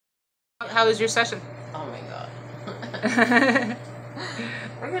How was your session? Oh my god.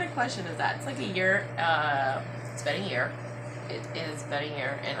 What kind of question is that? It's like a year. It's been a year. It is been a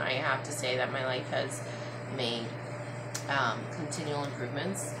year, and I have to say that my life has made continual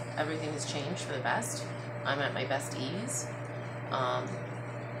improvements. Everything has changed for the best. I'm at my best ease. I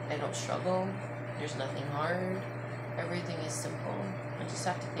don't struggle. There's nothing hard. Everything is simple. I just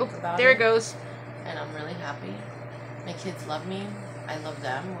have to think about it. There it goes. And I'm really happy. My kids love me. I love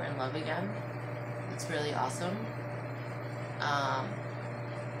them. We're in love again. It's really awesome.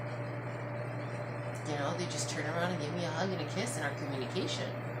 You know, they just turn around and give me a hug and a kiss in our communication.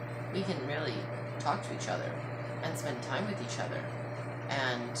 We can really talk to each other and spend time with each other.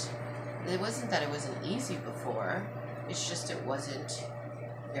 And it wasn't that it wasn't easy before. It's just it wasn't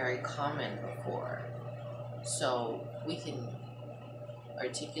very common before. So we can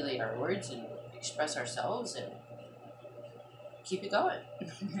articulate our words and express ourselves and keep it going.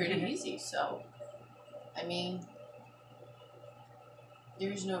 Pretty easy. So, I mean,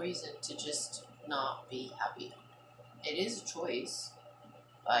 there's no reason to just not be happy. It is a choice,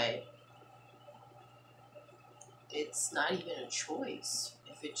 but it's not even a choice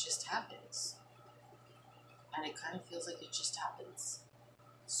if it just happens. And it kind of feels like it just happens.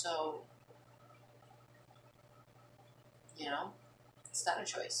 So, you know, it's not a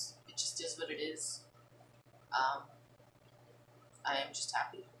choice. It just is what it is. I am just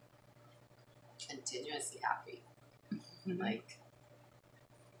happy. Continuously happy. Like,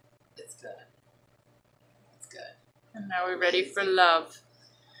 it's good. It's good. And now we're ready for love.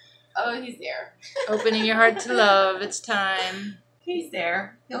 Oh, he's there. Opening your heart to love. It's time. He's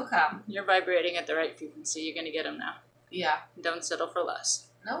there. He'll come. You're vibrating at the right frequency. You're going to get him now. Yeah. Don't settle for less.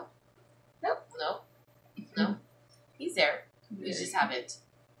 No. Nope. No. No. He's there. We just haven't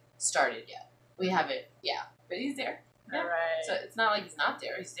started yet. We haven't, yeah. But he's there. Yeah. All right. So it's not like he's not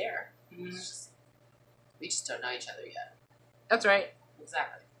there. He's there. Mm-hmm. We just don't know each other yet. That's right.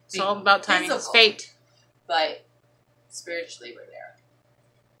 Exactly. It's all about timing. It's fate. But spiritually, we're there.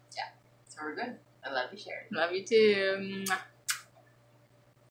 Yeah. So we're good. I love you, Sheri. Love you too. Mwah.